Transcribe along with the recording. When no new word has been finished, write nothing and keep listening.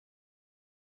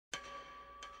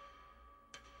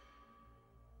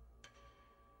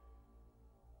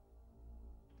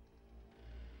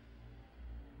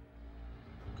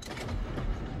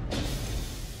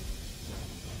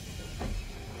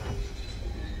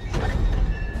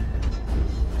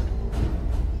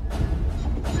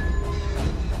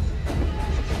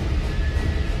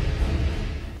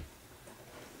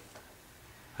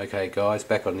Okay guys,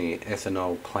 back on the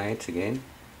ethanol plant again.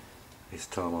 This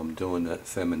time I'm doing the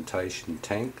fermentation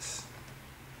tanks,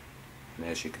 and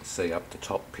as you can see up the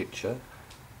top picture,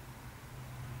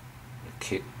 the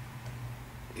kit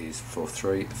is for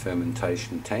 3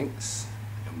 fermentation tanks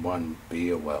and 1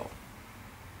 beer well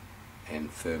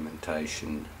and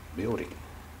fermentation building.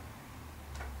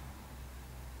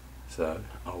 So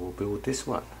I will build this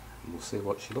one and we'll see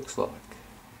what she looks like.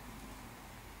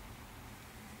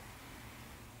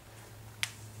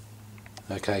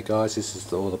 Okay guys, this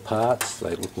is all the parts.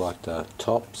 They look like the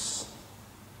tops,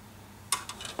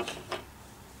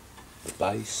 the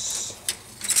base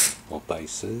or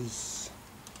bases,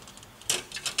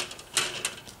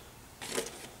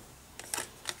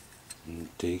 and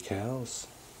decals,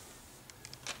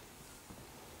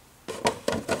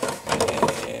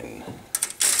 and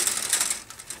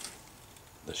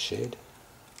the shed,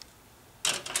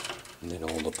 and then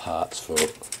all the parts for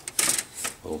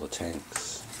all the tanks.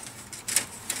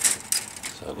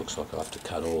 So it looks like I have to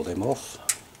cut all them off.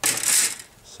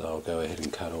 So I'll go ahead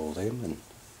and cut all them and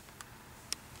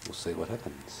we'll see what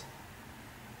happens.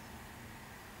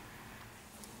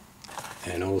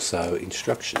 And also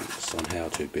instructions on how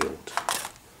to build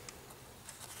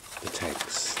the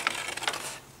tanks.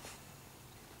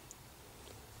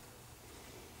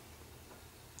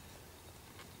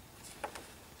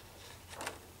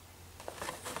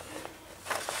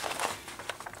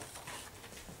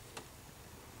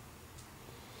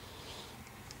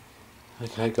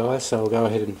 Okay guys, so I'll go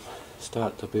ahead and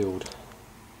start the build.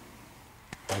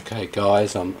 Okay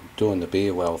guys, I'm doing the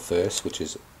beer well first, which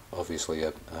is obviously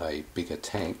a bigger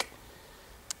tank.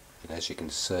 And as you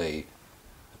can see,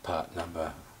 the part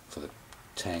number for the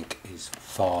tank is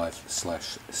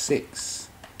 5/6.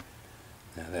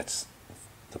 Now that's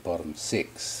the bottom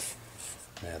 6.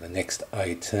 Now the next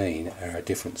 18 are a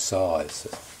different size.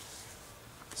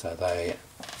 So they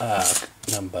are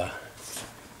number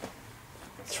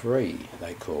 3,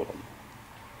 they call them,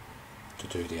 to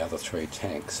do the other 3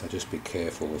 tanks. So just be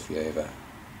careful if you ever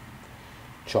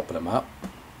chopping them up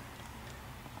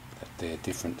that they're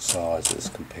different sizes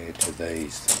compared to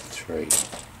these 3.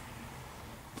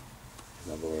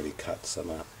 And I've already cut some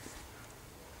up.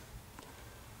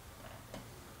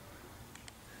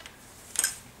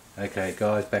 Okay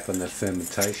guys, back on the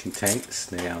fermentation tanks.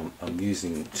 Now I'm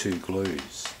using 2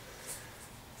 glues.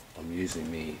 I'm using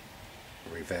the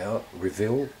Reveal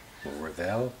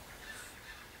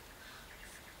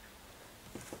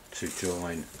to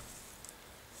join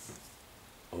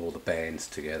all the bands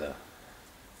together,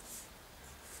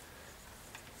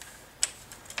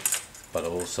 but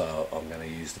also I'm going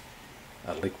to use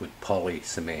a liquid poly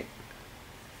cement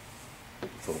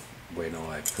for when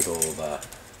I put all the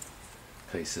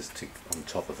pieces on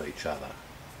top of each other.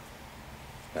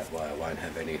 That way I won't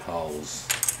have any holes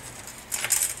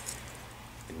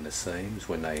in the seams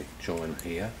when they join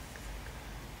here,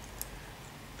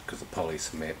 because the poly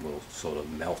cement will sort of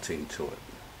melt into it.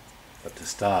 But to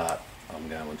start, I'm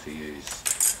going to use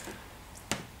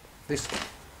this one.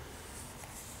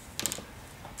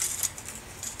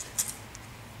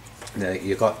 Now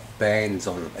you've got bands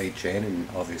on each end, and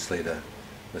obviously the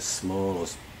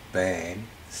smallest band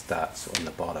starts on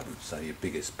the bottom, so your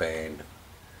biggest band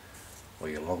or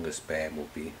your longest band will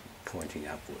be pointing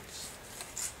upwards.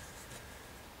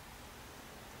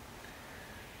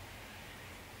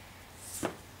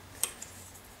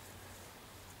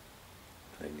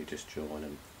 And you just join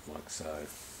them like so.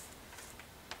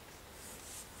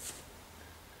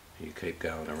 You keep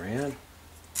going around.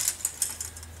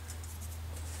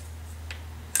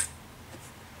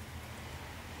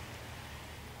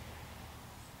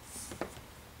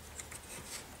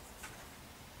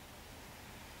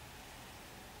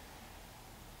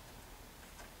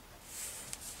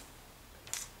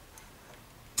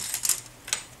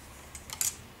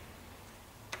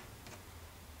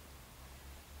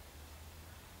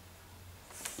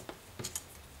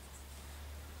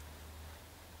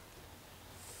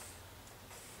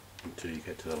 Until you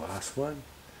get to the last one,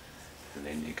 and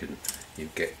then you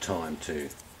get time to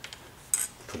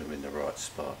put them in the right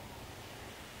spot.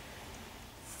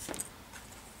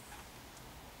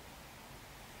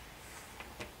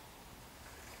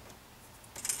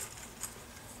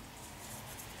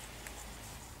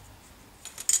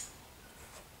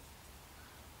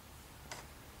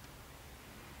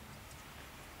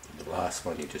 And the last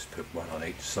one you just put one on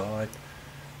each side.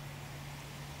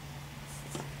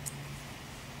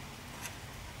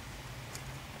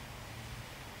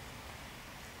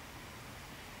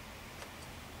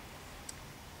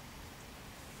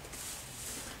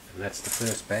 And that's the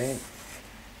first band.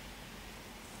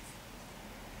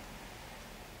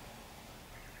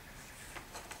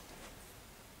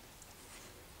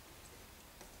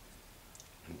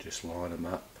 just line them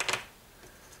up.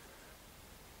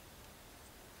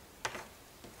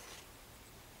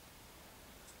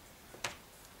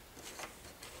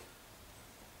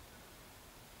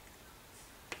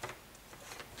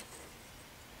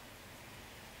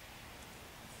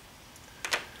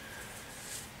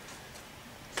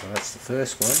 So that's the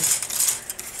first one.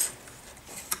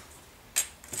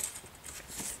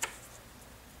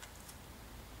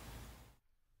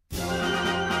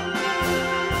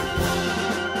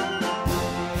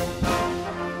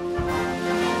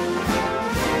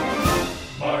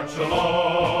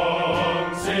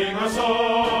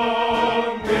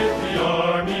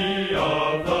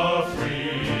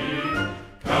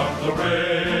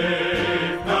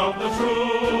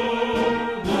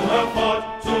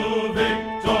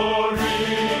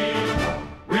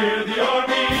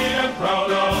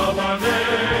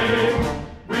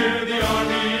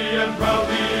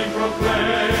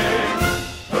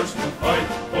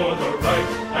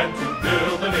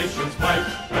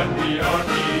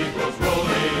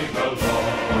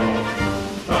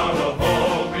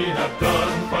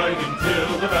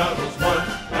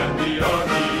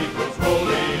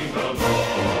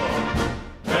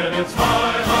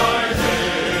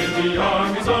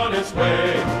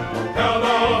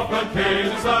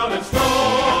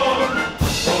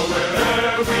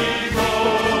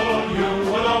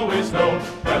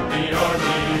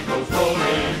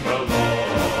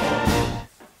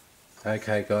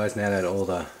 Okay guys, now that all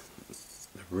the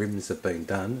rims have been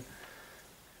done,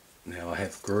 now I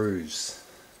have grooves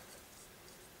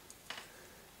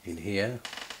in here.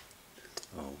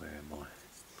 Oh, where am I?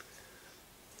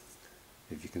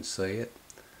 If you can see it.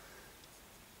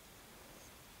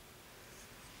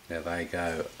 Now they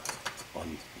go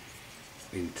on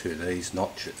into these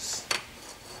notches.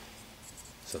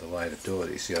 So the way to do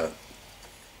it is you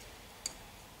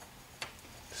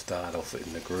start off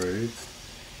in the groove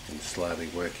and slowly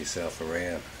work yourself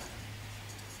around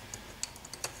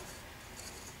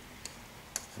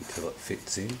until it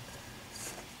fits in.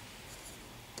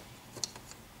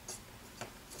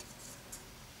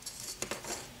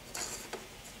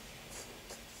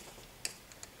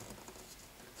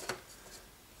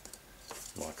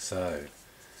 Like so.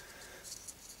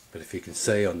 But if you can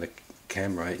see on the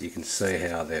camera, you can see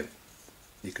how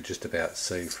you could just about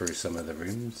see through some of the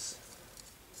rims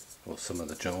or some of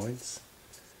the joints.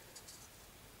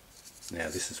 Now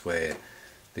this is where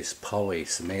this poly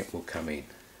cement will come in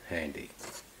handy,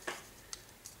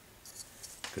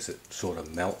 because it sort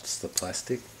of melts the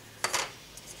plastic.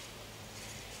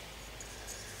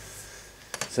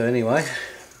 So anyway,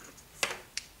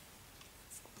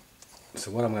 so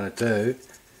what I'm going to do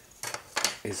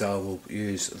is I will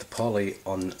use the poly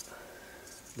on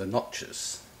the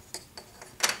notches,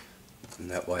 and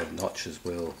that way the notches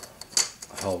will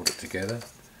hold it together,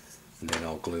 and then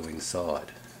I'll glue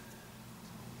inside.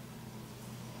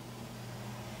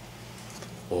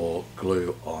 Or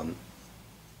glue on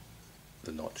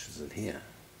the notches in here.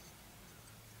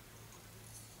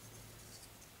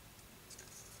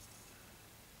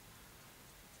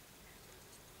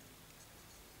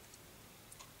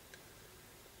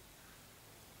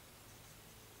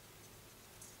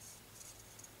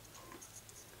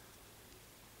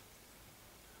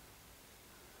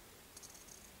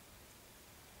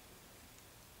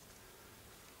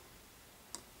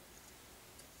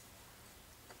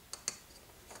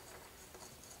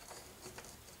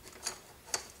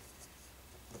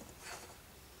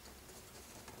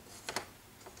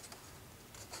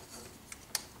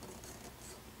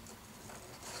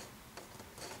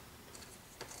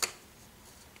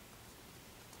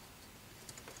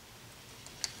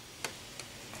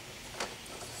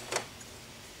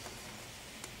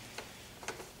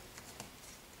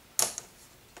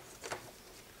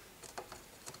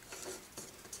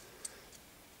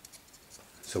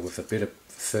 So with a bit of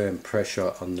firm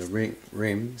pressure on the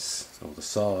rims or the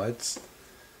sides,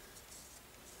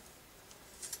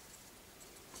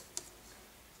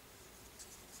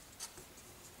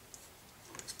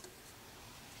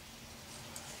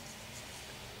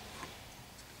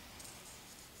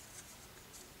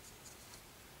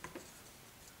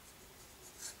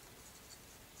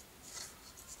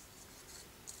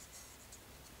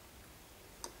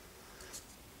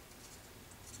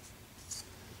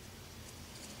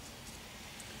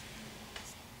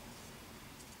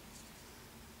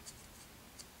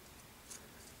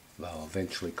 they'll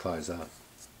eventually close up.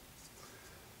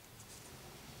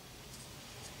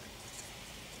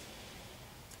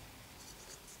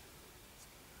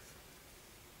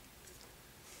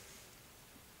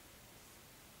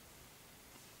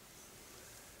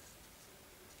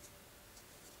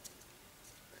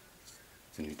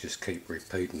 and you just keep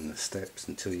repeating the steps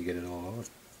until you get it all right.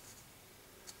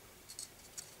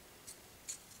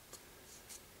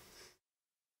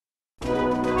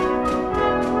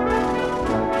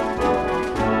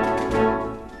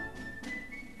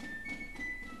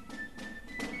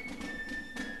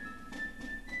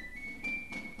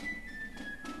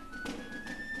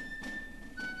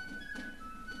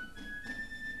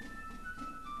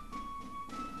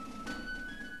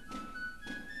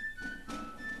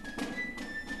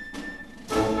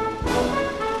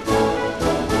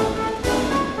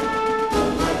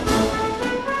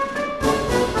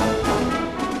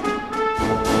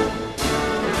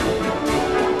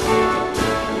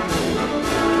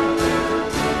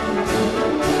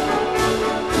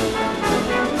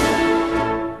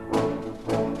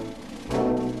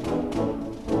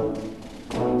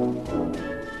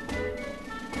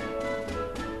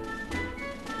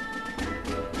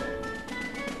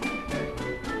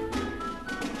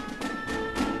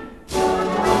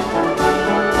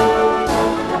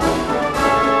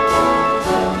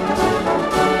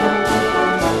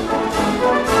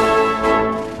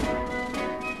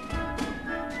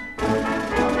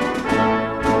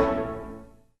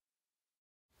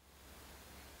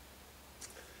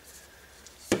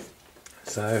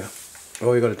 So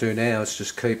all you've got to do now is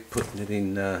just keep putting it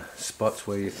in spots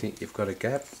where you think you've got a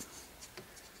gap,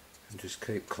 and just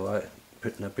keep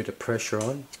putting a bit of pressure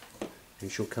on,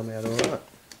 and she'll come out alright.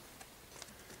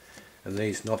 And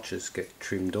these notches get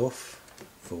trimmed off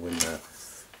for when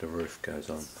the roof goes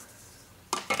on.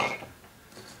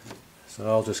 So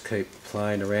I'll just keep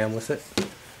playing around with it.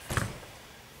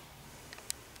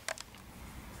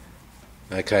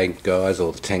 Okay guys,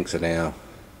 all the tanks are now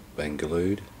being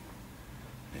glued.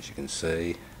 As you can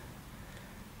see,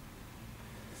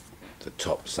 the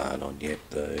tops aren't on yet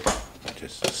though, they're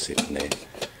just sitting there.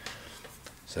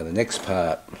 So the next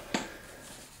part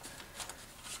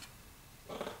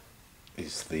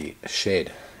is the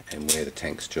shed and where the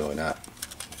tanks join up,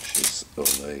 which is all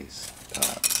these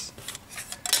parts.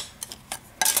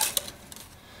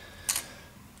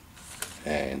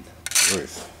 And the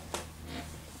roof.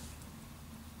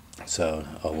 So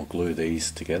I will glue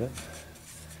these together.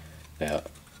 Now,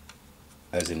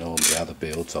 as in all the other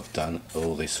builds I've done,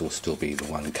 all this will still be the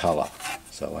one colour,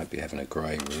 so I won't be having a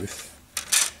grey roof.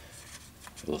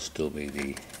 It will still be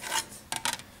the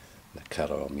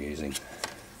colour I'm using,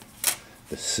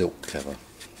 the silk colour.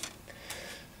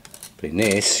 But in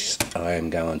this, I am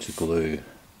going to glue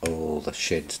all the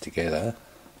sheds together,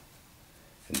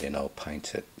 and then I'll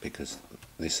paint it, because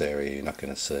this area you're not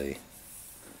going to see.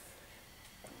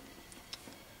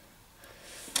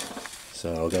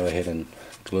 So I'll go ahead and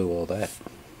glue all that.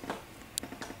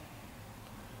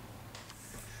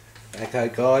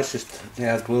 Okay guys, just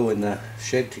now gluing the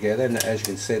shed together, and as you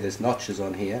can see there's notches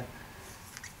on here,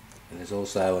 and there's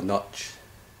also a notch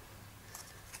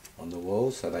on the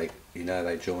wall, so they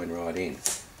join right in.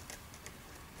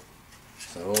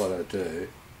 So all I gotta do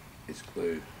is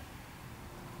glue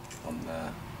on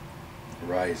the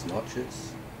raised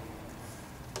notches.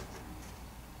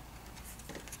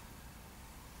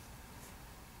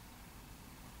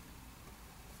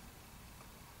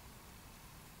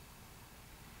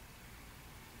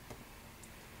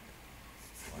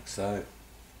 Like so,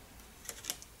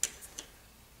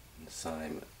 and the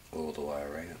same all the way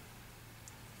around.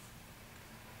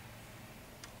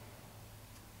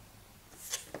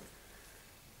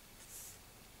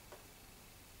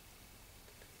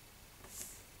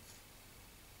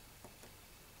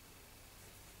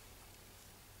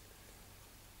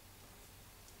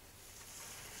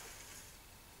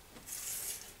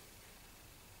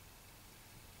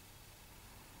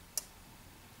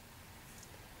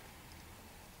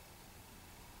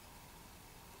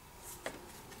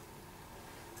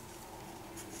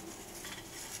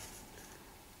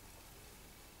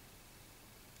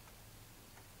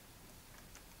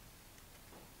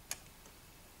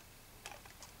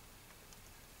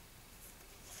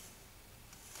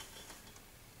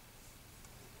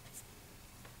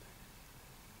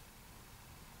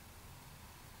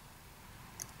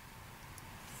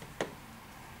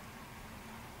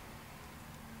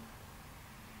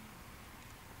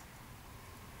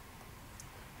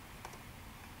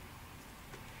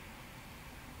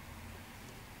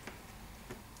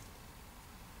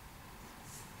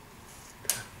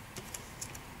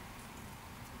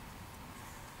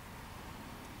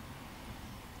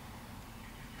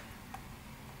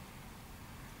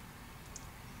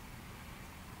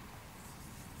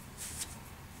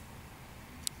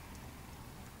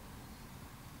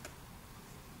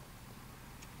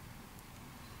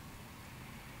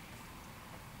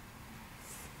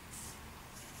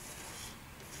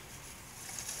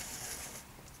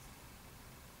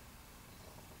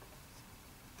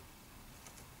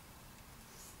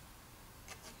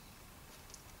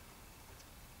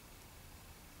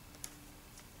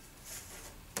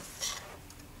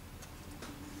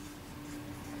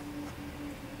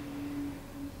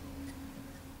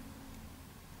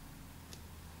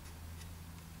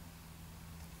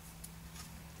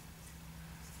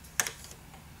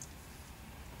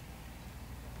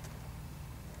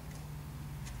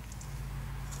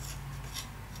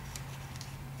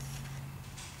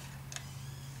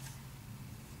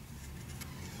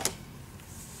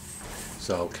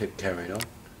 So I'll keep carrying on.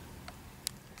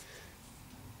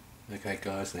 Okay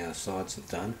guys, now the sides are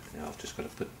done. Now I've just got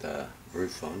to put the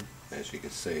roof on. As you can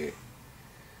see,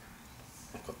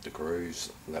 I've got the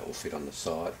grooves that will fit on the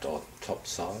side, top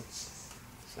sides.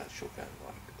 So that should go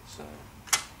like so.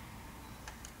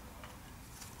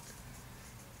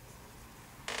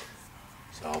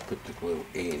 So I'll put the glue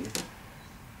in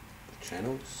the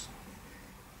channels.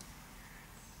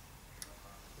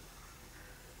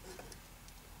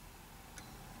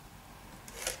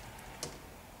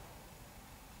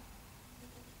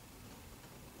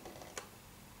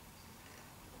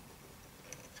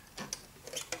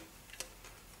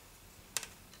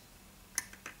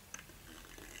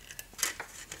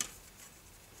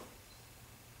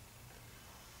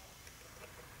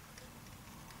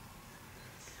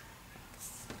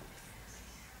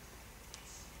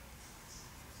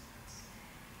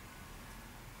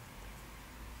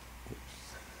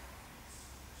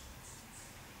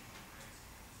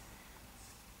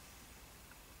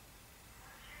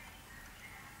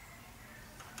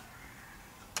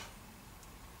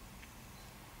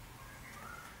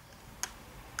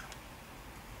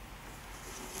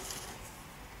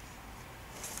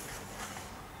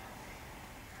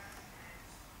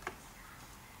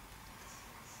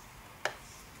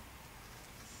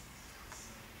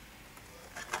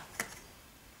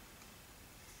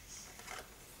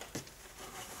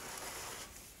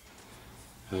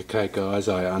 Okay guys,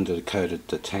 I undercoated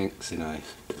the tanks in a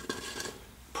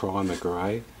primer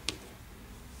grey,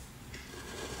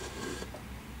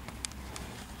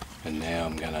 and now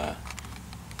I'm going to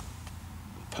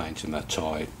paint them a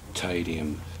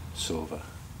titanium silver.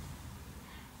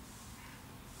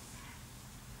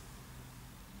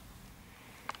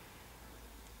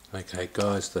 Okay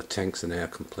guys, the tanks are now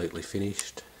completely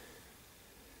finished.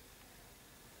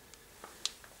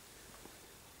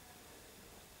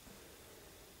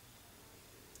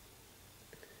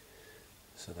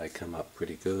 So they come up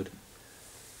pretty good.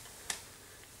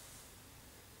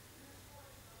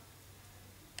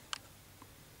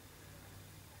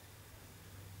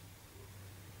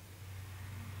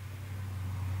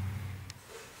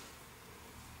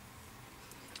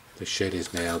 The shed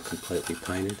is now completely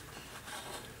painted.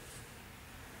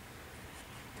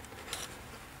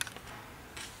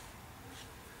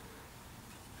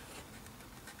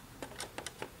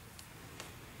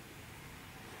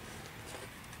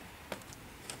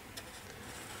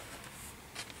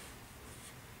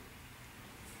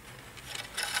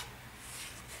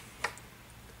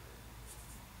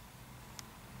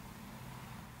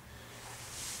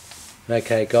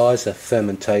 Okay guys, the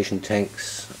fermentation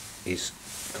tanks is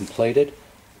completed.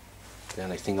 The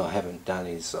only thing I haven't done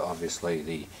is obviously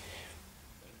the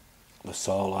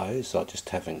solos. I just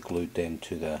haven't glued them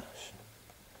to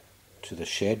the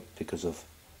shed because I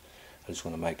just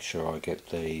want to make sure I get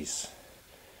these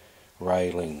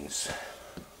railings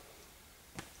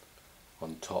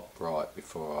on top right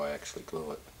before I actually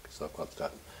glue it, because I've got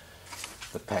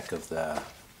the pack of the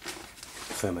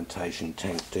fermentation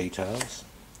tank details.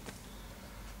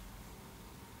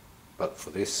 But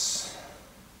for this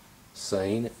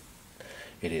scene,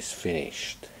 it is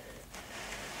finished.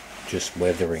 Just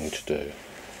weathering to do.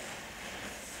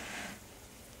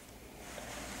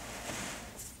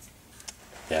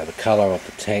 Now the colour of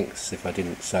the tanks, if I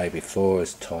didn't say before,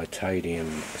 is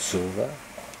titanium silver.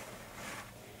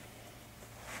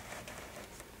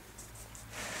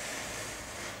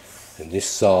 And this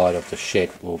side of the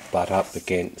shed will butt up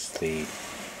against the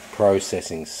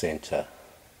processing centre.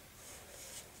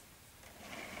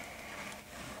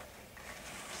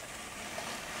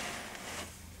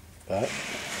 But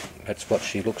that's what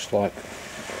she looks like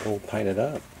all painted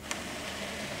up.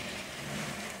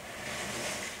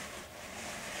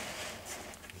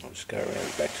 I'll just go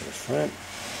around back to the front.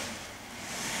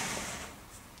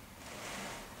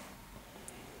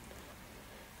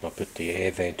 I'll put the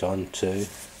air vent on too.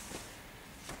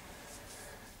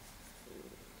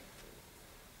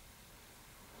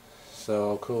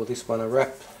 So I'll call this one a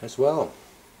wrap as well.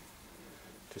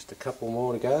 Just a couple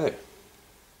more to go.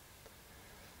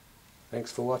 Thanks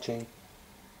for watching.